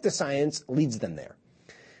if the science leads them there.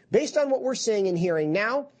 Based on what we're seeing and hearing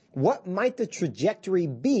now, what might the trajectory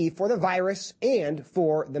be for the virus and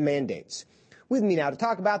for the mandates? With me now to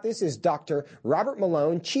talk about this is Dr. Robert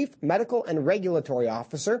Malone, Chief Medical and Regulatory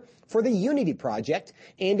Officer for the Unity Project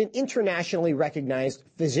and an internationally recognized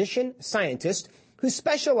physician scientist who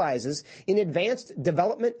specializes in advanced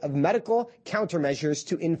development of medical countermeasures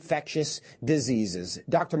to infectious diseases.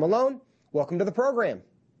 Dr. Malone, welcome to the program.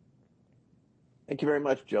 Thank you very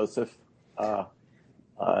much, Joseph.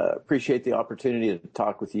 Appreciate the opportunity to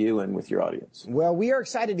talk with you and with your audience. Well, we are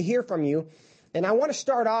excited to hear from you. And I want to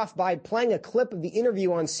start off by playing a clip of the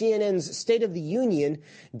interview on CNN's State of the Union,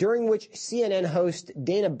 during which CNN host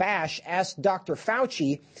Dana Bash asked Dr.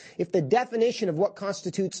 Fauci if the definition of what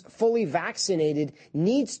constitutes fully vaccinated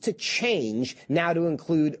needs to change now to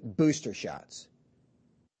include booster shots.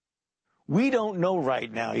 We don't know right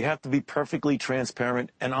now. You have to be perfectly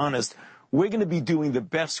transparent and honest. We're going to be doing the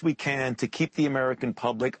best we can to keep the American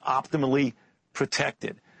public optimally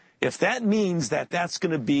protected. If that means that that's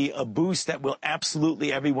going to be a boost that will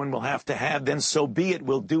absolutely everyone will have to have, then so be it.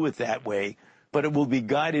 We'll do it that way, but it will be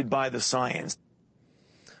guided by the science.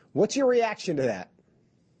 What's your reaction to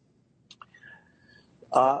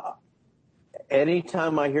that?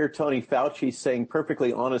 Anytime I hear Tony Fauci saying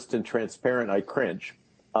perfectly honest and transparent, I cringe.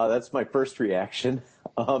 That's my first reaction,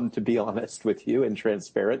 to be honest with you and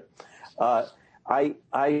transparent.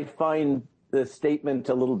 I find the statement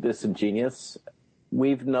a little disingenuous.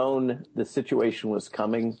 We've known the situation was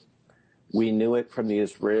coming. We knew it from the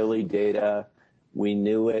Israeli data. We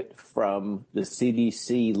knew it from the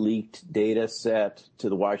CDC leaked data set to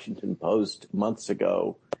the Washington Post months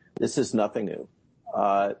ago. This is nothing new.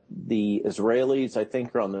 The Israelis, I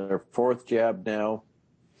think, are on their fourth jab now.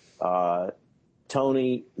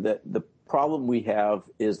 Tony, the problem we have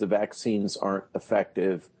is the vaccines aren't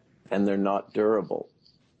effective and they're not durable.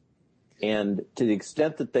 And to the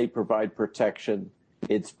extent that they provide protection,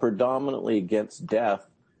 it's predominantly against death,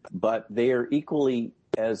 but they are equally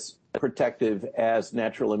as protective as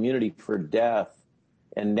natural immunity for death.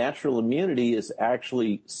 And natural immunity is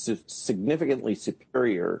actually significantly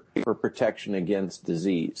superior for protection against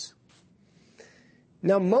disease.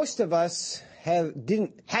 Now, most of us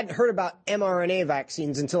hadn't heard about mRNA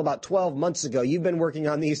vaccines until about 12 months ago. You've been working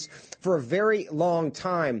on these for a very long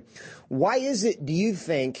time. Why is it, do you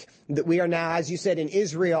think, that we are now, as you said, in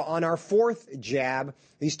Israel on our fourth jab?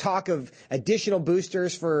 These talk of additional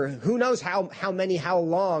boosters for who knows how many, how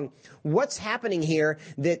long. What's happening here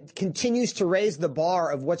that continues to raise the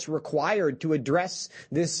bar of what's required to address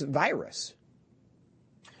this virus?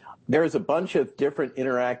 There's a bunch of different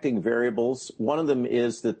interacting variables. One of them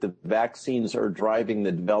is that the vaccines are driving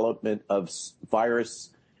the development of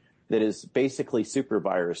virus that is basically super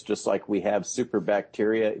virus, just like we have super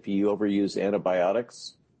bacteria if you overuse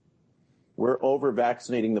antibiotics. We're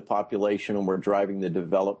over-vaccinating the population and we're driving the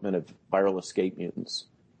development of viral escape mutants.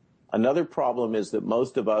 Another problem is that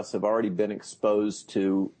most of us have already been exposed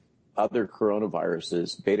to other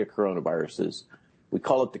coronaviruses, beta coronaviruses. We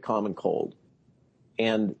call it the common cold.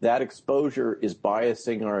 And that exposure is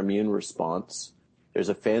biasing our immune response. There's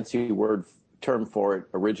a fancy term for it,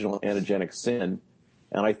 original antigenic sin.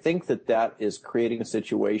 And I think that is creating a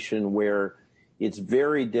situation where it's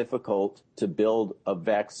very difficult to build a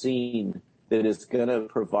vaccine that is going to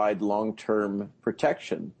provide long-term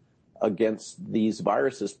protection against these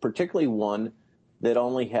viruses, particularly one that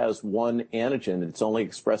only has one antigen. It's only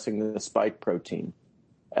expressing the spike protein,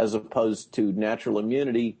 as opposed to natural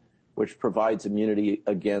immunity, which provides immunity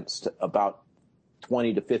against about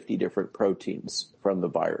 20 to 50 different proteins from the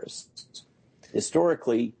virus.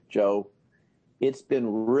 Historically, Joe, it's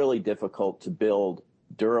been really difficult to build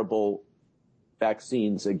durable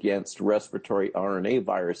vaccines against respiratory RNA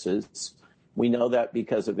viruses. We know that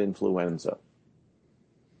because of influenza.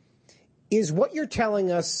 Is what you're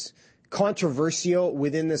telling us controversial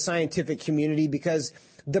within the scientific community? Because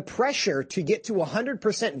the pressure to get to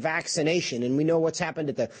 100% vaccination, and we know what's happened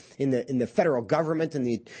in the federal government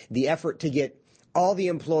and the effort to get all the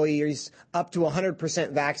employees up to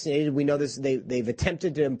 100% vaccinated. We know this. They've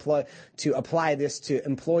attempted to apply this to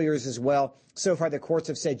employers as well. So far, the courts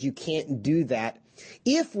have said you can't do that.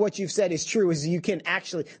 If what you've said is true, is you can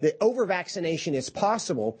actually, that over-vaccination is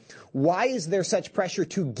possible, why is there such pressure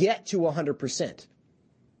to get to 100%?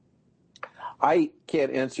 I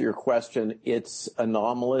can't answer your question. It's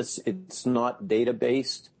anomalous. It's not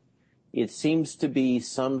data-based. It seems to be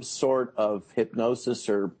some sort of hypnosis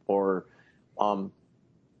or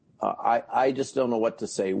I just don't know what to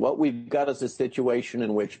say. What we've got is a situation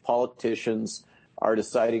in which politicians are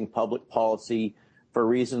deciding public policy for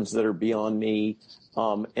reasons that are beyond me,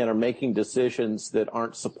 and are making decisions that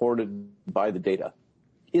aren't supported by the data.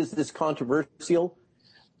 Is this controversial?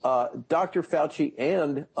 Dr. Fauci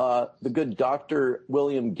and the good Dr.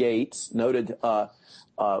 William Gates, noted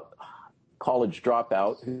college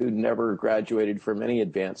dropout who never graduated from any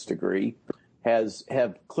advanced degree,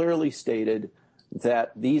 have clearly stated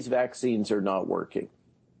that these vaccines are not working,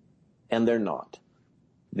 and they're not.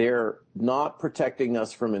 They're not protecting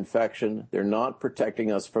us from infection. They're not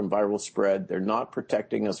protecting us from viral spread. They're not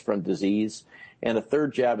protecting us from disease, and a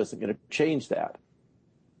third jab isn't going to change that.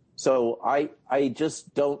 So I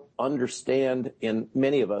just don't understand, and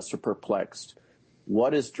many of us are perplexed.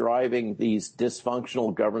 What is driving these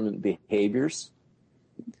dysfunctional government behaviors?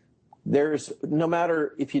 There's, no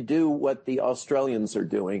matter if you do what the Australians are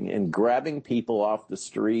doing and grabbing people off the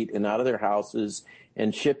street and out of their houses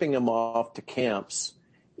and shipping them off to camps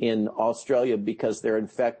in Australia because they're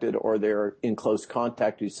infected or they're in close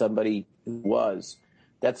contact with somebody who was,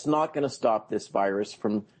 that's not going to stop this virus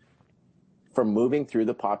from moving through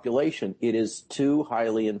the population. It is too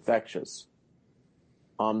highly infectious.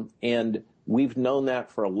 And we've known that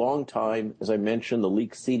for a long time. As I mentioned, the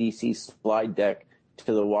leaked CDC slide deck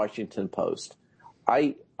to the Washington Post.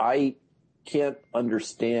 I can't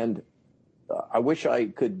understand. I wish I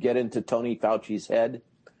could get into Tony Fauci's head,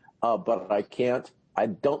 but I can't. I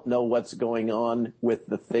don't know what's going on with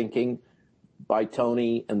the thinking by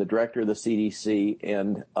Tony and the director of the CDC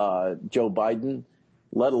and Joe Biden,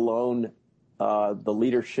 let alone the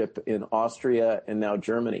leadership in Austria and now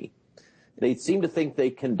Germany. They seem to think they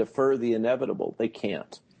can defer the inevitable. They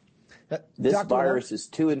can't. This Dr. virus is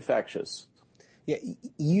too infectious. Yeah,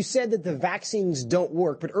 you said that the vaccines don't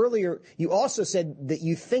work, but earlier you also said that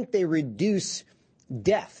you think they reduce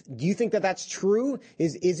death. Do you think that that's true?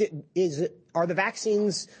 Are the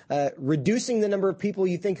vaccines reducing the number of people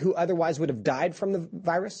you think who otherwise would have died from the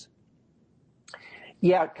virus?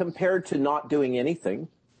 Yeah, compared to not doing anything.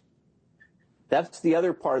 That's the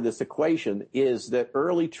other part of this equation, is that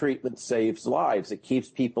early treatment saves lives. It keeps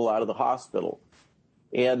people out of the hospital.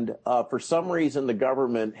 And for some reason, the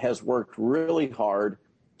government has worked really hard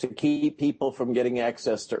to keep people from getting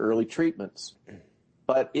access to early treatments.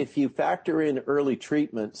 But if you factor in early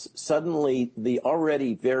treatments, suddenly the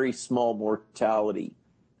already very small mortality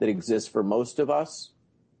that exists for most of us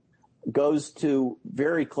goes to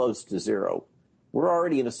very close to zero. We're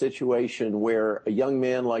already in a situation where a young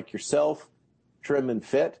man like yourself, trim and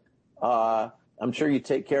fit, I'm sure you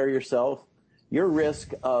take care of yourself, your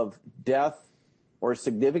risk of death or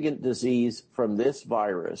significant disease from this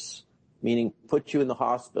virus, meaning put you in the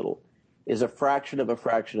hospital, is a fraction of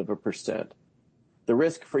a percent. The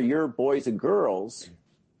risk for your boys and girls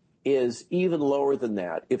is even lower than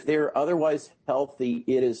that. If they're otherwise healthy,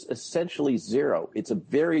 it is essentially zero. It's a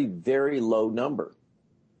very, very low number.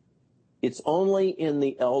 It's only in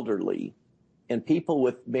the elderly and people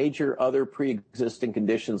with major other pre-existing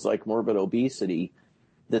conditions like morbid obesity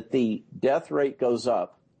that the death rate goes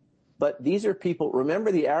up. But these are people,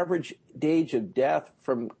 remember, the average age of death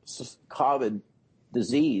from COVID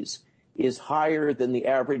disease is higher than the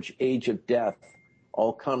average age of death,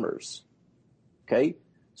 all comers. Okay?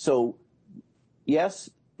 So, yes,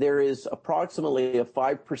 there is approximately a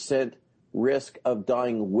 5% risk of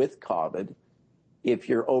dying with COVID if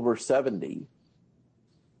you're over 70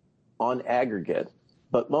 on aggregate.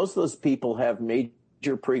 But most of those people have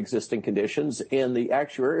major pre-existing conditions, and the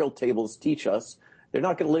actuarial tables teach us they're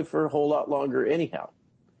not going to live for a whole lot longer anyhow.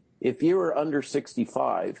 If you are under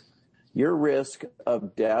 65, your risk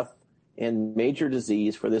of death and major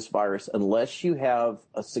disease for this virus, unless you have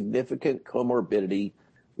a significant comorbidity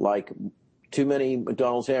like too many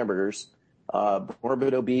McDonald's hamburgers,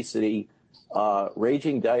 morbid obesity,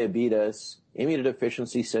 raging diabetes,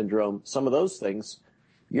 immunodeficiency syndrome, some of those things,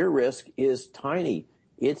 your risk is tiny.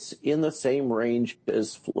 It's in the same range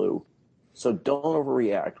as flu. So don't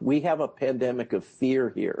overreact. We have a pandemic of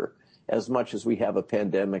fear here as much as we have a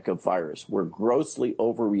pandemic of virus. We're grossly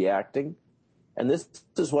overreacting. And this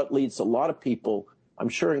is what leads a lot of people, I'm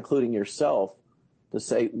sure including yourself, to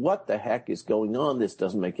say, what the heck is going on? This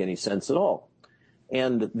doesn't make any sense at all.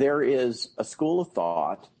 And there is a school of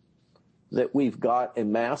thought that we've got a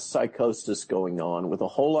mass psychosis going on with a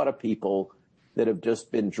whole lot of people that have just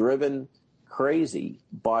been driven crazy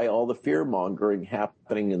by all the fear-mongering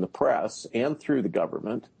happening in the press and through the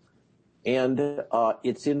government. And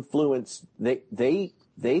it's influenced. They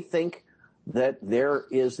think that there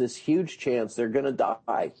is this huge chance they're going to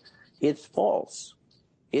die. It's false.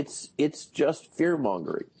 It's just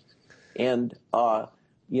fear-mongering. And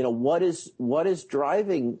what is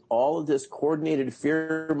driving all of this coordinated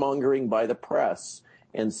fear-mongering by the press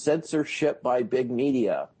and censorship by big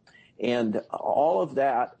media and all of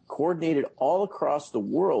that coordinated all across the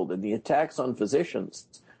world and the attacks on physicians?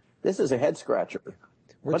 This is a head-scratcher.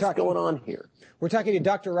 What's going on here? We're talking to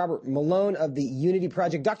Dr. Robert Malone of the Unity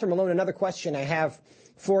Project. Dr. Malone, another question I have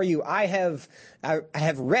for you. I have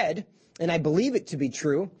read, and I believe it to be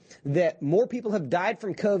true, that more people have died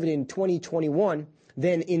from COVID in 2021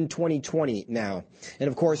 than in 2020 now. And,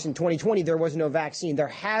 of course, in 2020, there was no vaccine. There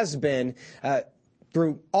has been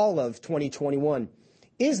through all of 2021.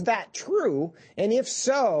 Is that true? And if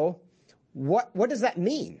so, what does that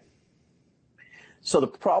mean? So the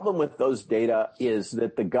problem with those data is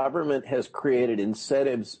that the government has created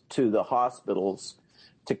incentives to the hospitals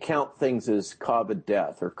to count things as COVID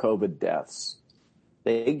death or COVID deaths.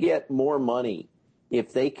 They get more money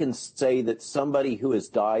if they can say that somebody who has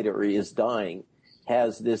died or is dying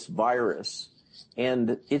has this virus.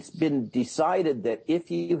 And it's been decided that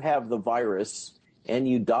if you have the virus and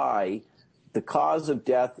you die, the cause of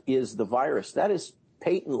death is the virus. That is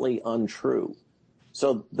patently untrue.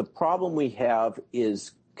 So the problem we have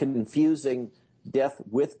is confusing death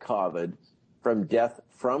with COVID from death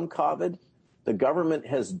from COVID. The government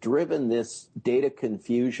has driven this data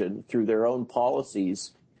confusion through their own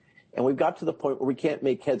policies, and we've got to the point where we can't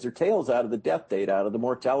make heads or tails out of the death data, out of the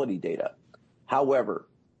mortality data. However,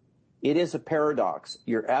 it is a paradox.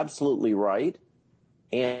 You're absolutely right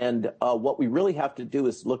And what we really have to do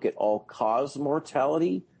is look at all-cause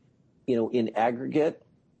mortality, in aggregate.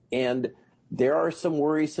 And there are some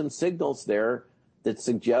worrisome signals there that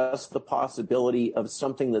suggest the possibility of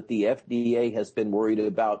something that the FDA has been worried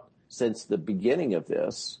about since the beginning of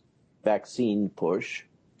this vaccine push,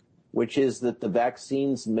 which is that the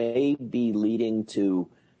vaccines may be leading to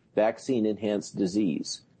vaccine-enhanced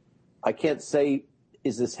disease. I can't say,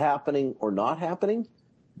 is this happening or not happening?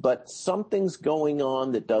 But something's going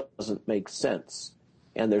on that doesn't make sense.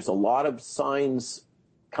 And there's a lot of signs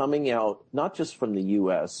coming out, not just from the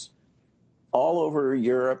U.S., all over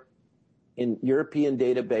Europe, in European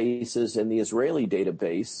databases and the Israeli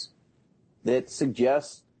database, that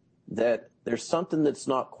suggests that there's something that's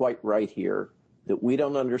not quite right here that we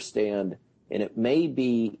don't understand. And it may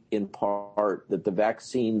be in part that the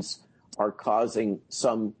vaccines are causing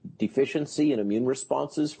some deficiency in immune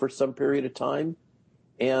responses for some period of time.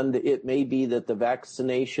 And it may be that the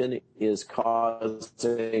vaccination is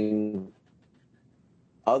causing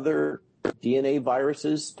other DNA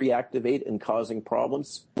viruses to reactivate and causing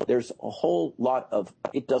problems. There's a whole lot of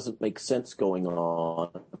it doesn't make sense going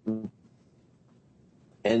on.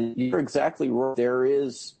 And you're exactly right. There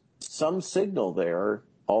is some signal there,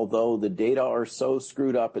 although the data are so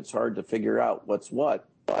screwed up, it's hard to figure out what's what,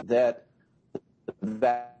 that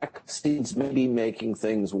vaccines may be making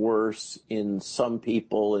things worse in some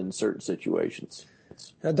people in certain situations.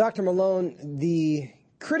 Now, Dr. Malone, the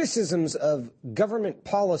criticisms of government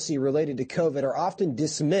policy related to COVID are often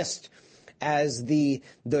dismissed as the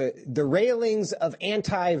railings of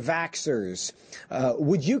anti-vaxxers.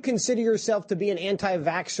 Would you consider yourself to be an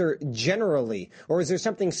anti-vaxxer generally, or is there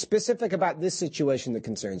something specific about this situation that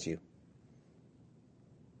concerns you?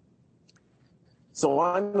 So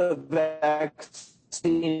I'm a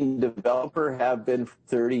vaccine developer, have been for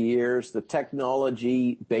 30 years. The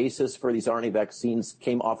technology basis for these RNA vaccines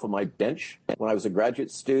came off of my bench when I was a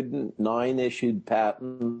graduate student, 9 issued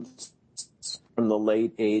patents from the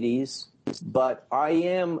late 80s. But I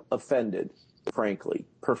am offended, frankly,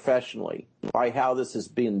 professionally, by how this has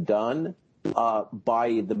been done,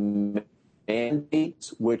 by the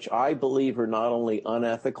mandates, which I believe are not only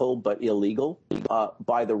unethical but illegal,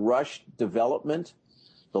 by the rushed development,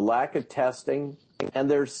 the lack of testing. And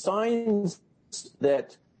there's signs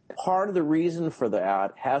that part of the reason for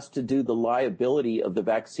that has to do the liability of the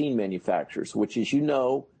vaccine manufacturers, which, as you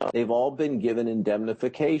know, they've all been given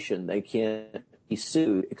indemnification. They can't be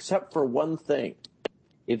sued, except for one thing.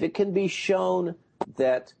 If it can be shown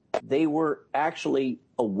that they were actually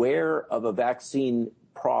aware of a vaccine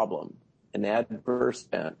problem, an adverse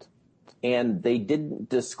event, and they didn't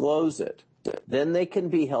disclose it, then they can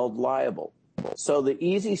be held liable. So the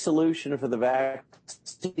easy solution for the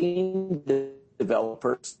vaccine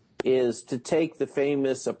developers is to take the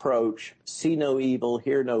famous approach, see no evil,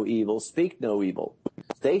 hear no evil, speak no evil.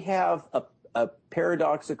 They have a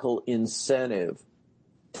paradoxical incentive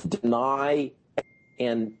to deny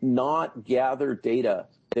and not gather data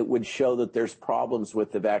that would show that there's problems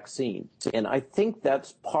with the vaccine. And I think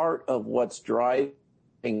that's part of what's driving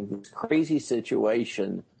this crazy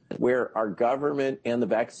situation where our government and the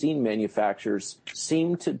vaccine manufacturers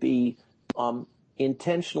seem to be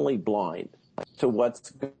intentionally blind to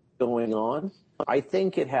what's going on. I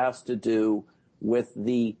think it has to do with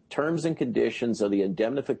the terms and conditions of the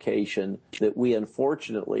indemnification that we,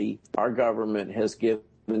 unfortunately, our government has given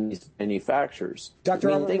these manufacturers.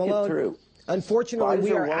 Dr. I mean, think Malone, it through. Unfortunately,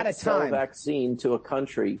 we are out of sell time. A vaccine to a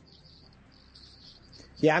country.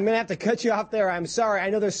 Yeah, I'm going to have to cut you off there. I'm sorry. I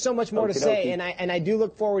know there's so much more to say, and I do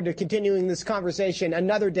look forward to continuing this conversation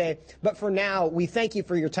another day. But for now, we thank you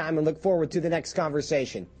for your time and look forward to the next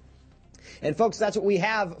conversation. And folks, that's what we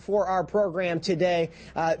have for our program today.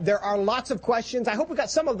 There are lots of questions. I hope we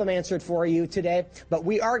got some of them answered for you today, but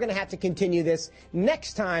we are going to have to continue this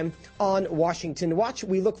next time on Washington Watch.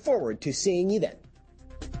 We look forward to seeing you then.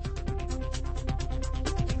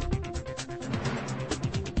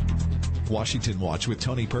 Washington Watch with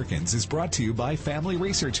Tony Perkins is brought to you by Family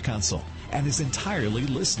Research Council and is entirely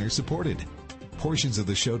listener-supported. Portions of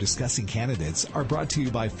the show discussing candidates are brought to you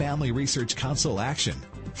by Family Research Council Action.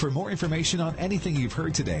 For more information on anything you've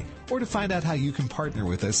heard today, or to find out how you can partner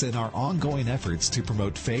with us in our ongoing efforts to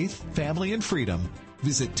promote faith, family, and freedom,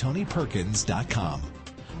 visit TonyPerkins.com.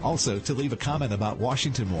 Also, to leave a comment about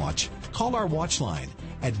Washington Watch, call our watch line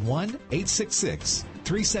at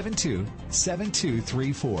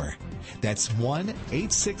 1-866-372-7234. That's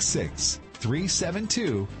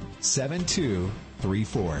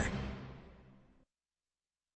 1-866-372-7234.